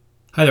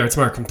Hi there, it's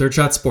Mark from Third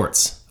Shot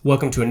Sports.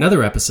 Welcome to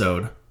another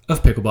episode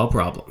of Pickleball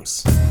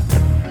Problems.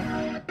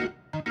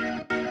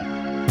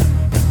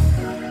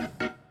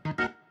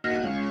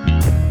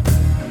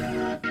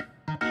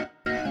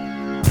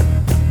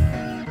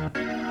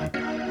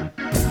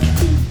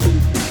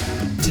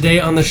 Today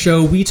on the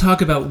show, we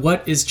talk about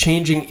what is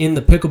changing in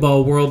the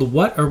pickleball world.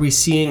 What are we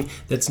seeing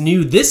that's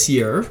new this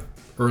year,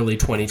 early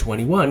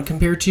 2021,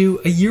 compared to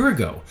a year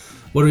ago?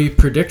 What do we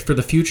predict for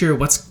the future?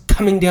 What's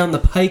coming down the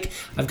pike?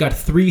 I've got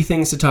three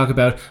things to talk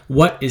about.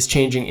 What is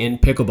changing in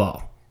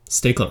pickleball?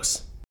 Stay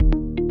close.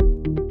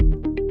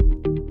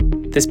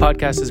 This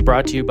podcast is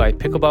brought to you by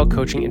Pickleball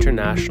Coaching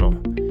International.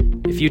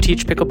 If you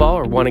teach pickleball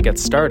or want to get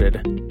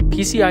started,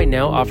 PCI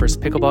now offers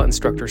pickleball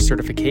instructor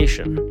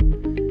certification.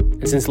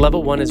 And since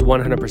level 1 is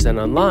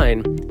 100%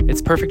 online,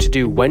 it's perfect to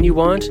do when you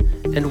want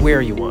and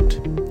where you want.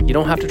 You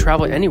don't have to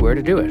travel anywhere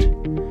to do it.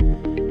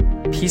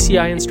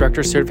 PCI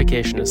instructor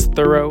certification is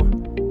thorough,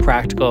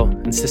 practical,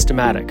 and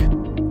systematic.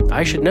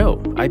 I should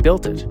know. I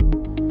built it.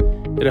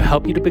 It'll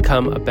help you to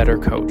become a better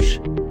coach.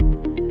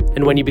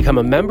 And when you become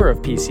a member of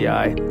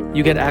PCI,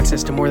 you get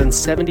access to more than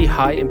 70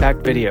 high-impact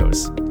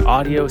videos,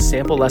 audio,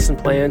 sample lesson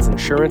plans,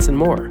 insurance, and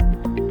more.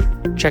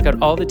 Check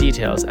out all the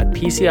details at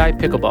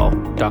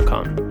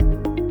PCIpickleball.com.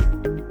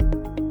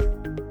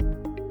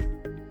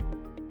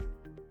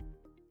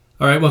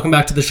 All right, welcome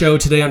back to the show.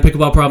 Today on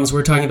Pickleball Problems,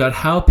 we're talking about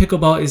how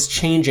pickleball is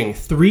changing.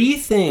 Three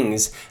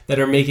things that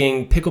are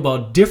making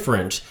pickleball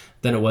different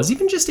than it was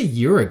even just a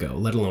year ago,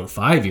 let alone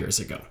 5 years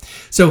ago.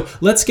 So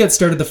let's get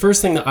started. The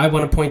first thing that I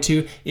want to point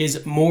to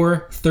is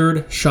more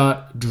third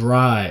shot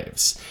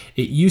drives.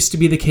 It used to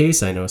be the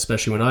case, I know,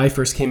 especially when I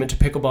first came into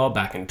pickleball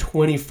back in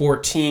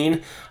 2014.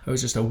 I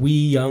was just a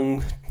wee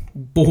young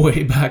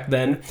boy back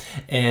then,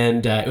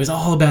 and it was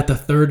all about the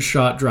third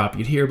shot drop.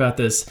 You'd hear about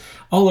this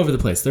all over the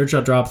place. Third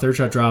shot drop, third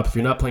shot drop. If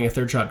you're not playing a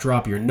third shot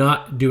drop, you're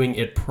not doing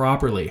it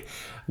properly.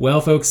 Well,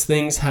 folks,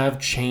 things have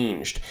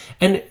changed.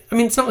 And I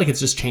mean, it's not like it's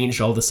just changed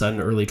all of a sudden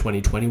early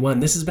 2021.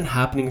 This has been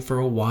happening for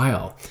a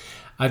while.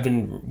 I've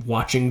been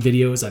watching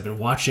videos, I've been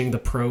watching the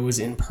pros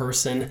in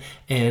person,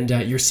 and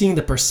you're seeing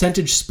the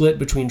percentage split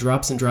between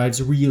drops and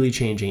drives really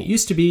changing. It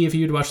used to be, if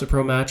you'd watch the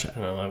pro match, I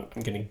don't know,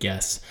 I'm going to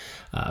guess,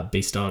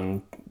 based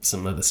on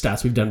some of the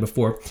stats we've done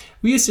before,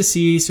 we used to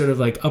see sort of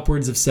like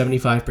upwards of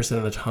 75%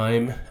 of the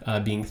time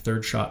being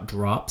third shot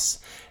drops.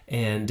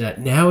 And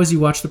now as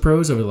you watch the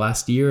pros over the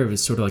last year, it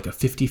was sort of like a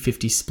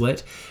 50-50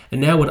 split. And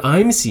now what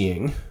I'm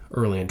seeing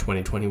early in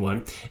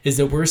 2021 is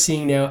that we're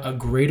seeing now a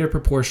greater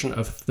proportion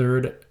of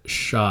third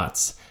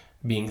shots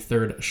being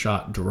third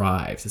shot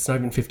drives. It's not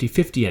even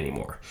 50-50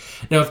 anymore.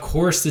 Now, of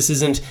course, this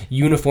isn't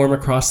uniform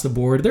across the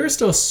board. There are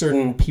still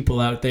certain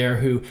people out there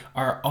who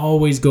are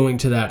always going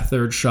to that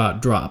third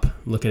shot drop.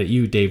 Looking at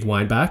you, Dave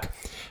Weinbach.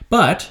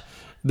 But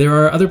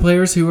there are other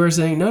players who are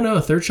saying, no,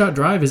 third shot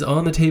drive is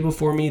on the table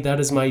for me. That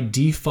is my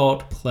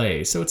default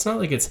play. So it's not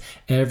like it's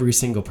every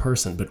single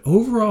person. But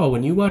overall,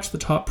 when you watch the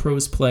top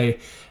pros play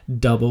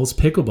doubles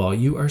pickleball,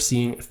 you are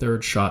seeing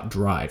third shot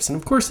drives. And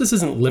of course, this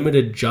isn't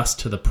limited just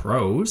to the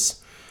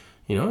pros.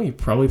 You know, you're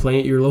probably playing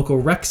at your local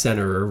rec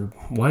center or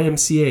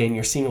YMCA, and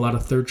you're seeing a lot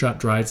of third shot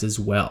drives as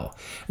well.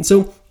 And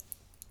so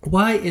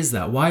why is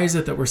that? Why is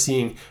it that we're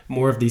seeing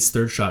more of these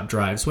third shot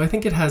drives? Well, I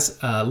think it has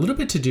a little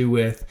bit to do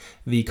with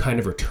the kind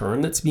of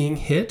return that's being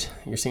hit.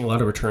 You're seeing a lot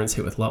of returns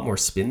hit with a lot more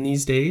spin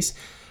these days.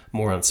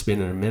 More on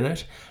spin in a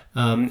minute.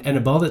 And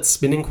a ball that's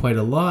spinning quite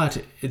a lot,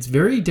 it's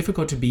very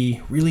difficult to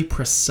be really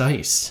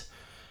precise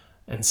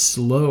and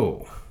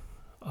slow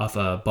off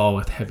a ball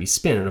with heavy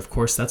spin. And of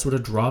course, that's what a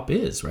drop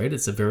is, right?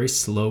 It's a very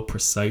slow,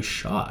 precise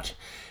shot.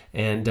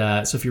 And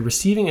so if you're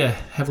receiving a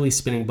heavily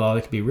spinning ball,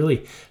 it can be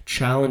really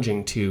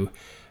challenging to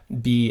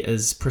be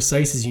as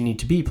precise as you need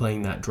to be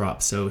playing that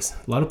drop. So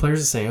a lot of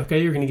players are saying,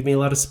 okay, you're going to give me a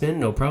lot of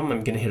spin, no problem.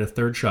 I'm going to hit a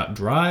third shot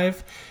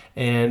drive.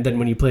 And then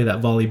when you play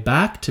that volley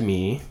back to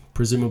me,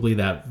 presumably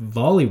that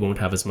volley won't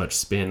have as much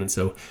spin. And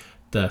so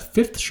the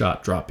fifth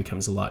shot drop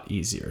becomes a lot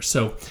easier.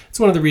 So it's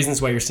one of the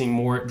reasons why you're seeing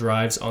more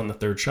drives on the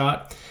third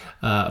shot.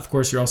 Of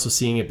course, you're also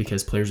seeing it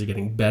because players are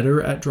getting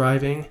better at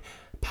driving.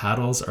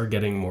 Paddles are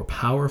getting more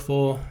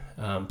powerful.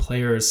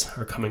 Players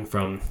are coming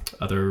from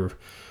other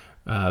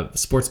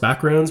sports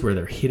backgrounds where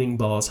they're hitting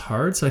balls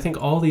hard. So I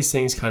think all these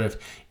things kind of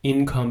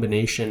in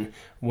combination,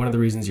 one of the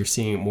reasons you're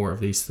seeing more of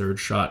these third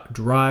shot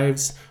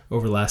drives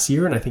over the last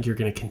year. And I think you're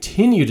going to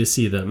continue to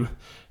see them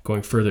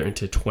going further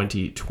into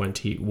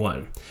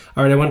 2021.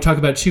 All right, I want to talk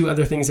about two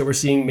other things that we're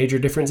seeing major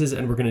differences,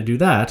 and we're going to do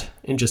that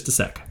in just a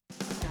sec.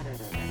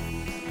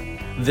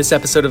 This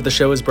episode of the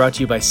show is brought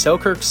to you by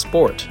Selkirk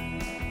Sport.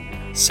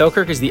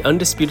 Selkirk is the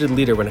undisputed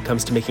leader when it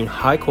comes to making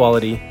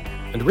high-quality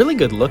and really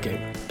good-looking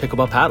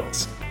pickleball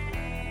paddles.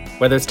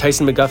 Whether it's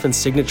Tyson McGuffin's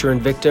signature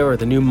Invicta or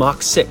the new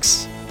Mach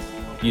 6,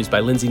 used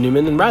by Lindsay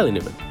Newman and Riley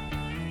Newman,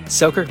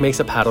 Selkirk makes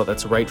a paddle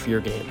that's right for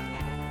your game.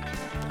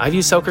 I've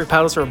used Selkirk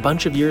paddles for a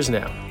bunch of years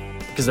now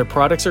because their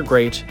products are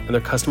great and their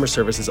customer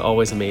service is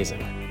always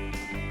amazing.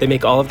 They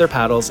make all of their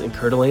paddles in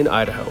Coeur d'Alene,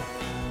 Idaho,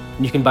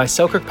 and you can buy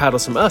Selkirk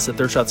paddles from us at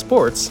Third Shot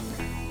Sports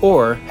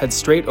or head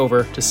straight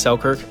over to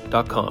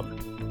selkirk.com.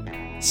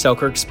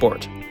 Selkirk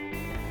Sport.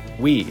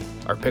 We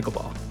are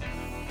pickleball.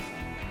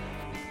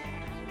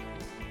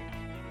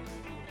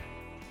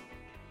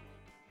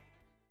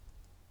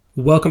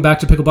 Welcome back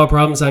to Pickleball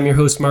Problems. I'm your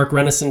host, Mark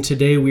Renison.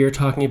 Today we are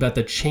talking about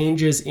the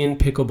changes in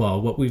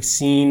pickleball, what we've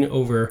seen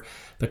over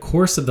the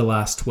course of the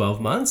last 12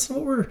 months, and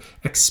what we're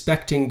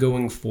expecting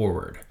going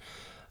forward.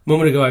 A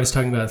moment ago, I was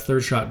talking about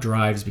third shot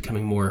drives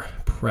becoming more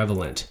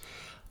prevalent.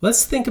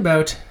 Let's think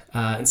about,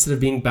 instead of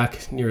being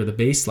back near the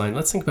baseline,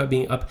 let's think about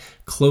being up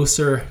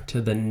closer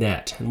to the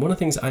net. And one of the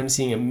things I'm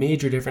seeing a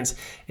major difference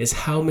is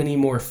how many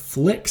more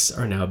flicks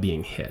are now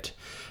being hit.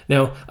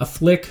 Now, a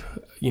flick,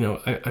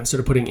 I'm sort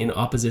of putting in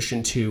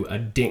opposition to a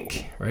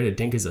dink, right? A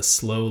dink is a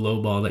slow,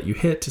 low ball that you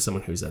hit to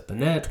someone who's at the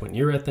net when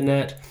you're at the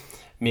net,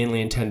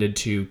 mainly intended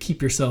to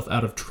keep yourself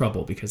out of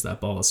trouble because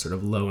that ball is sort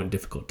of low and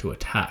difficult to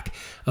attack.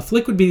 A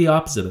flick would be the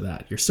opposite of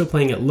that. You're still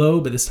playing it low,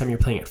 but this time you're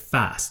playing it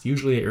fast,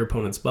 usually at your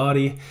opponent's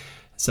body,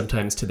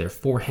 sometimes to their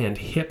forehand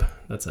hip.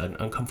 That's an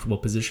uncomfortable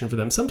position for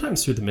them.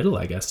 Sometimes through the middle,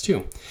 I guess,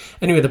 too.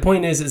 Anyway, the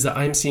point is that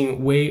I'm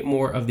seeing way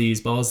more of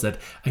these balls that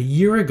a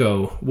year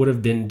ago would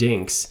have been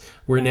dinks.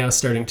 We're now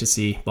starting to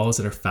see balls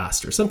that are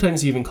faster.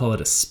 Sometimes you even call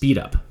it a speed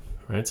up,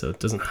 right? So it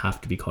doesn't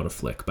have to be called a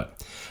flick,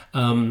 but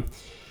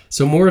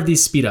so more of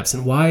these speed ups.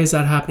 And why is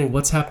that happening?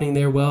 What's happening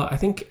there? Well, I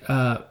think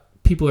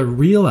people are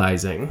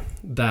realizing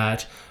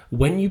that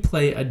when you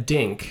play a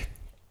dink,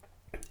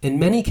 in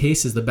many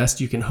cases, the best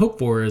you can hope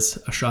for is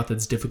a shot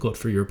that's difficult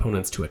for your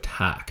opponents to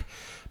attack.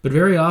 But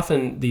very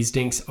often, these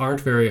dinks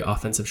aren't very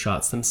offensive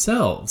shots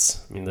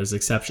themselves. I mean, there's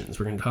exceptions.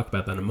 We're going to talk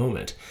about that in a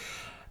moment.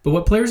 But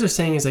what players are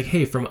saying is like,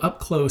 hey, from up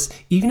close,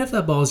 even if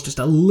that ball is just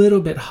a little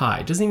bit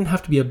high, it doesn't even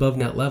have to be above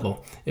net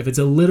level. If it's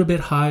a little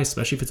bit high,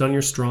 especially if it's on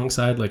your strong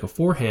side like a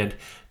forehand,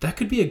 that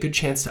could be a good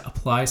chance to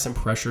apply some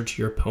pressure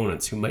to your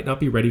opponents who might not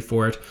be ready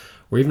for it,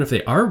 or even if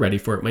they are ready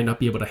for it, might not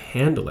be able to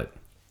handle it.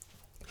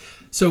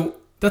 So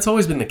that's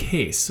always been the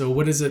case. So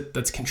what is it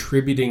that's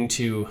contributing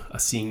to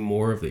us seeing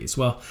more of these?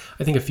 Well,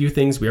 I think a few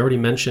things. We already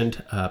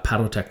mentioned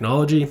paddle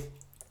technology.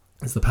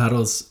 As the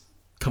paddles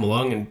come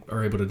along and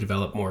are able to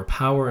develop more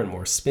power and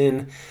more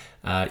spin,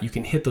 you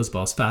can hit those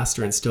balls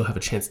faster and still have a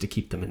chance to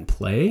keep them in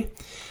play.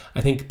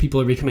 I think people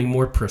are becoming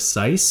more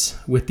precise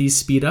with these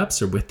speed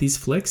ups or with these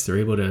flicks. They're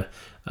able to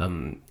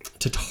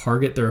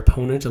target their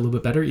opponent a little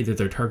bit better. Either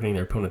they're targeting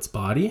their opponent's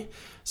body.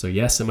 So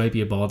yes, it might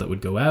be a ball that would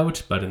go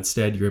out, but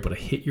instead you're able to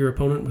hit your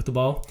opponent with the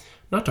ball,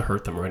 not to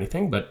hurt them or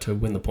anything, but to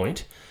win the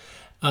point.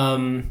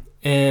 And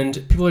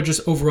people are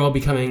just overall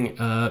becoming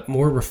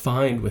more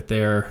refined with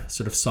their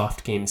sort of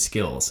soft game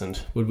skills.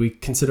 And would we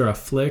consider a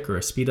flick or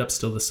a speed up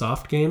still the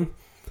soft game?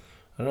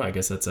 I don't know. I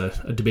guess that's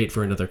a debate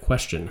for another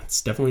question.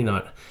 It's definitely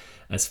not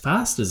as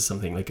fast as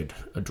something like a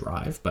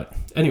drive. But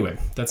anyway,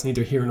 that's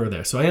neither here nor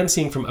there. So I am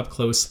seeing from up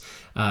close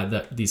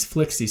that these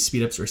flicks, these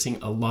speed ups, we're seeing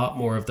a lot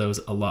more of those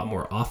a lot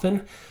more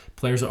often.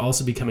 Players are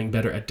also becoming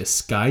better at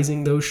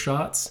disguising those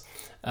shots.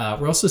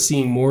 We're also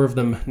seeing more of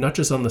them, not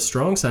just on the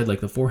strong side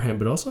like the forehand,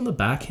 but also on the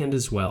backhand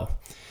as well.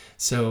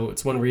 So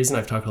it's one reason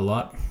I've talked a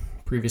lot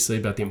previously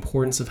about the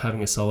importance of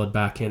having a solid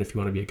backhand if you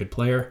want to be a good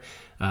player.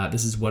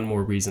 This is one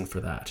more reason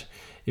for that.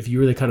 If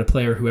you're the kind of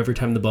player who every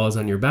time the ball is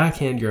on your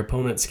backhand, your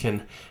opponents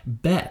can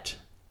bet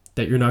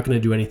that you're not going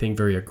to do anything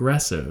very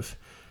aggressive,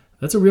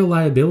 that's a real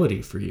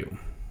liability for you.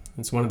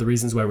 It's one of the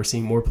reasons why we're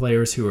seeing more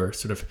players who are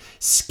sort of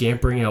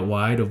scampering out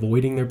wide,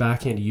 avoiding their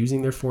backhand,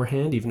 using their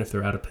forehand, even if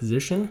they're out of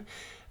position,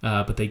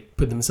 but they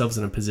put themselves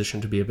in a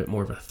position to be a bit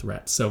more of a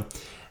threat. So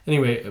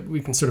anyway,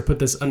 we can sort of put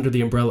this under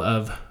the umbrella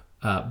of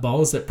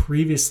balls that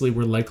previously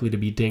were likely to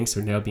be dinks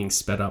are now being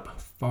sped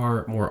up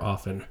far more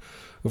often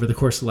over the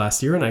course of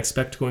last year, and I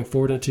expect going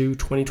forward into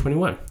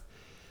 2021.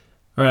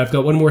 All right, I've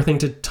got one more thing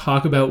to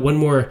talk about, one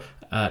more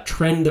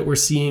trend that we're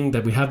seeing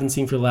that we haven't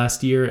seen for the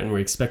last year and we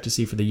expect to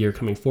see for the year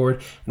coming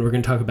forward, and we're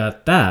going to talk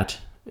about that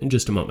in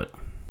just a moment.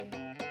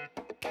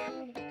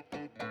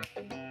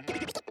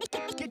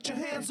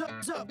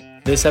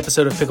 This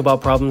episode of Pickleball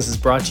Problems is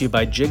brought to you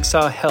by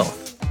Jigsaw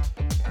Health.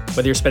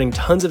 Whether you're spending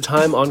tons of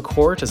time on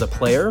court as a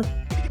player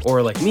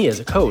or like me as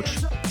a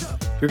coach,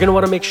 you're going to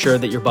want to make sure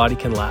that your body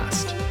can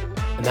last.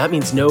 And that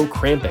means no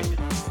cramping.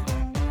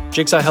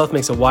 Jigsaw Health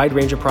makes a wide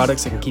range of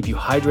products that can keep you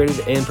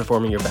hydrated and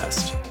performing your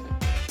best.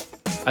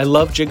 I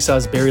love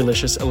Jigsaw's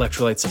Berrylicious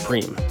Electrolyte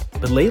Supreme,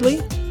 but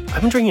lately,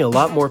 I've been drinking a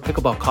lot more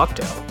Pickleball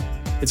Cocktail.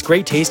 It's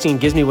great tasting and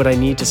gives me what I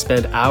need to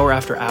spend hour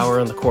after hour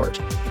on the court,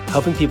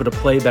 helping people to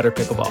play better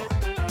pickleball.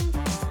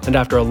 And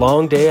after a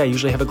long day, I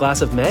usually have a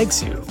glass of Mag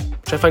Soothe,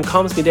 which I find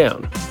calms me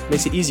down,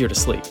 makes it easier to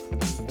sleep.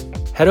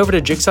 Head over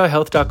to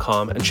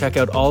jigsawhealth.com and check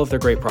out all of their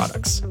great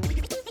products.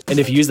 And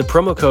if you use the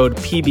promo code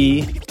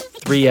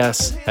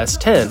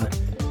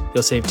PB3SS10,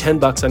 you'll save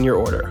 $10 on your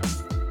order.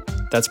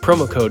 That's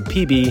promo code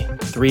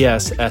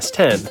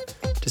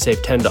PB3SS10 to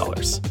save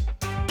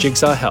 $10.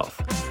 Jigsaw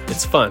Health.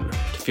 It's fun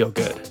to feel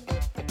good.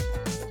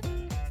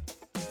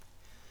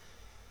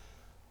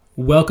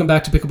 Welcome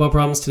back to Pickleball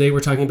Problems. Today we're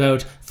talking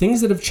about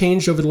things that have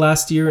changed over the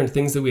last year and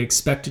things that we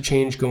expect to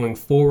change going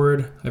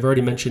forward. I've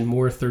already mentioned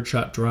more third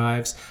shot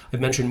drives.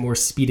 I've mentioned more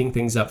speeding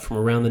things up from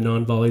around the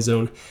non-volley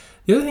zone.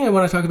 The other thing I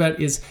want to talk about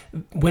is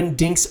when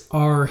dinks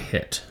are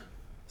hit.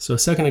 So a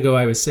second ago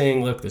I was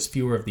saying, look, there's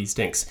fewer of these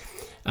dinks.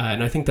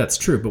 And I think that's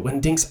true. But when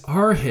dinks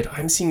are hit,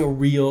 I'm seeing a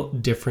real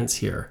difference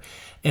here.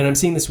 And I'm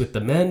seeing this with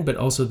the men, but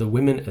also the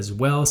women as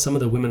well. Some of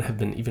the women have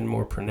been even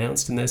more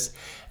pronounced in this.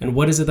 And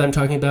what is it that I'm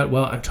talking about?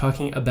 Well, I'm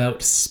talking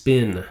about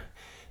spin.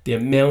 The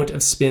amount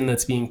of spin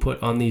that's being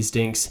put on these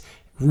dinks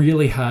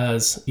really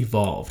has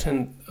evolved.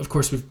 And of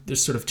course,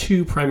 there's sort of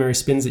two primary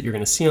spins that you're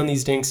going to see on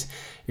these dinks.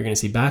 You're going to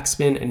see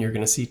backspin and you're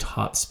going to see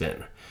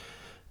topspin.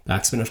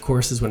 Backspin, of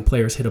course, is when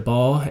players hit a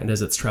ball and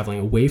as it's traveling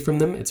away from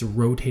them, it's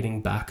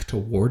rotating back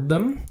toward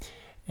them.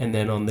 And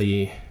then on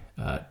the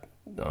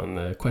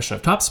question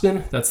of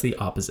topspin, that's the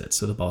opposite.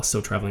 So the ball's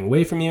still traveling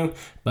away from you,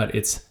 but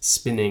it's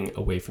spinning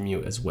away from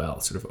you as well,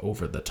 sort of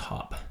over the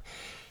top.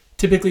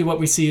 Typically what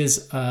we see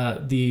is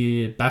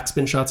the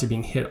backspin shots are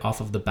being hit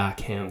off of the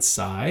backhand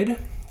side.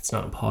 It's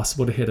not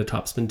impossible to hit a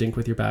topspin dink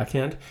with your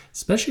backhand,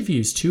 especially if you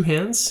use two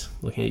hands.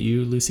 Looking at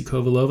you, Lucy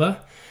Kovalova.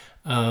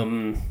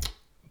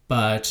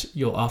 But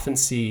you'll often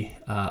see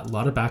a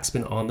lot of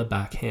backspin on the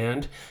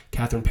backhand.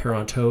 Catherine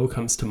Parenteau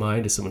comes to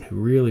mind as someone who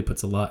really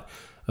puts a lot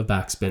of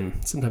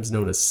backspin, sometimes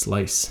known as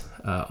slice,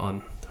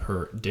 on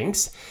her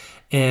dinks.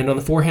 And on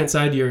the forehand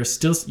side, you're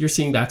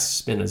seeing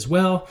backspin as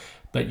well,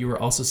 but you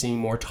are also seeing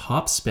more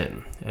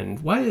topspin. And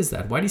why is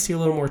that? Why do you see a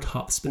little more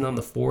topspin on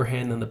the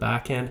forehand than the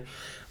backhand?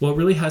 Well, it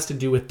really has to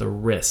do with the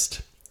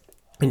wrist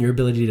and your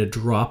ability to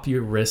drop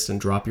your wrist and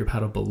drop your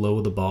paddle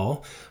below the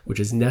ball, which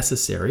is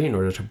necessary in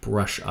order to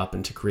brush up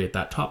and to create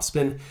that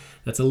topspin.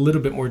 That's a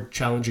little bit more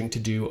challenging to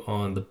do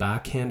on the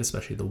backhand,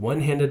 especially the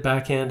one-handed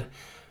backhand.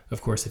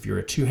 Of course, if you're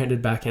a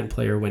two-handed backhand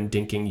player, when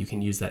dinking, you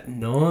can use that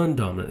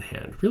non-dominant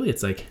hand. Really,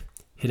 it's like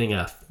hitting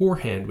a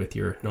forehand with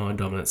your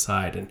non-dominant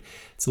side, and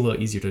it's a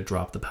little easier to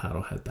drop the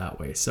paddle head that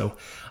way. So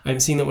I'm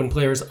seeing that when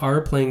players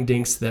are playing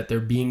dinks, that they're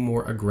being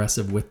more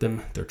aggressive with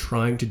them. They're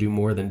trying to do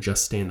more than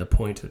just stay in the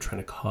point. They're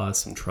trying to cause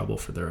some trouble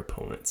for their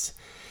opponents.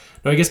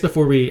 Now, I guess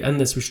before we end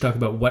this, we should talk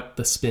about what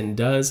the spin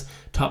does.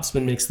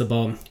 Topspin makes the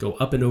ball go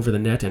up and over the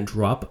net and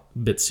drop a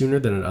bit sooner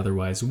than it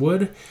otherwise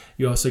would.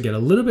 You also get a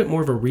little bit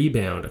more of a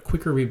rebound, a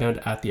quicker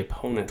rebound at the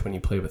opponent when you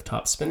play with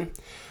topspin.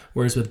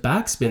 Whereas with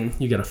backspin,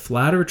 you get a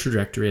flatter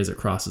trajectory as it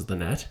crosses the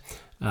net,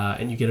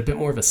 and you get a bit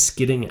more of a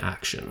skidding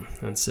action.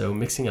 And so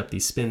mixing up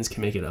these spins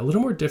can make it a little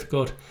more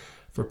difficult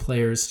for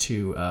players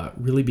to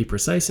really be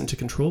precise and to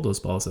control those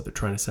balls that they're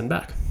trying to send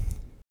back.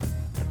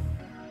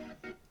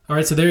 All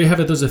right, so there you have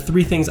it. Those are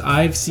three things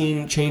I've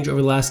seen change over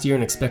the last year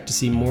and expect to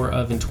see more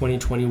of in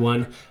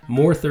 2021.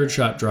 More third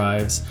shot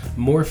drives,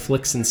 more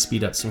flicks and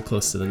speed ups from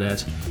close to the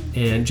net,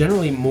 and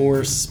generally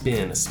more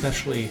spin,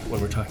 especially when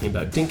we're talking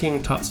about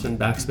dinking, topspin,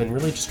 backspin,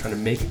 really just trying to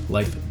make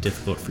life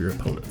difficult for your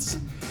opponents.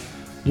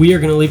 We are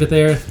going to leave it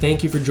there.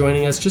 Thank you for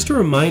joining us. Just a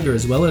reminder,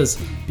 as well as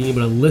being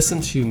able to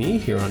listen to me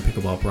here on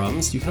Pickleball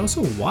Problems, you can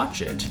also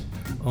watch it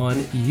on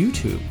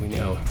YouTube. We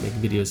now make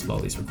videos of all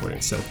these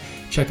recordings. So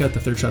check out the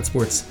Third Shot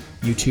Sports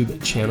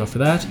YouTube channel for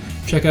that.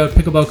 Check out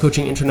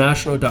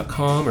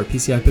pickleballcoachinginternational.com or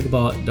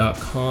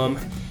PCIpickleball.com.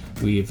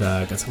 We've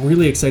got some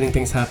really exciting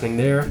things happening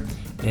there.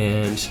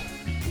 And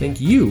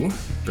thank you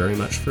very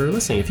much for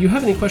listening. If you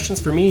have any questions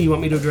for me you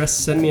want me to address,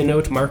 send me a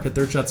note,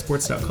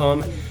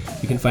 mark@thirdshotsports.com.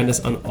 You can find us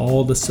on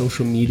all the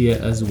social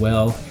media as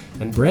well.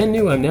 And brand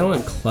new, I'm now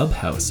on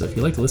Clubhouse. So if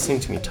you like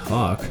listening to me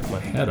talk my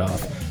head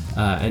off,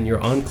 and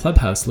you're on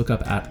Clubhouse, look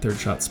up at Third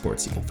Shot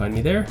Sports. You can find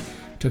me there.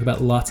 Talk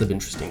about lots of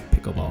interesting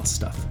pickleball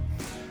stuff.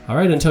 All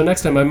right, until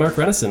next time, I'm Mark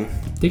Renneson.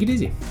 Take it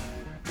easy.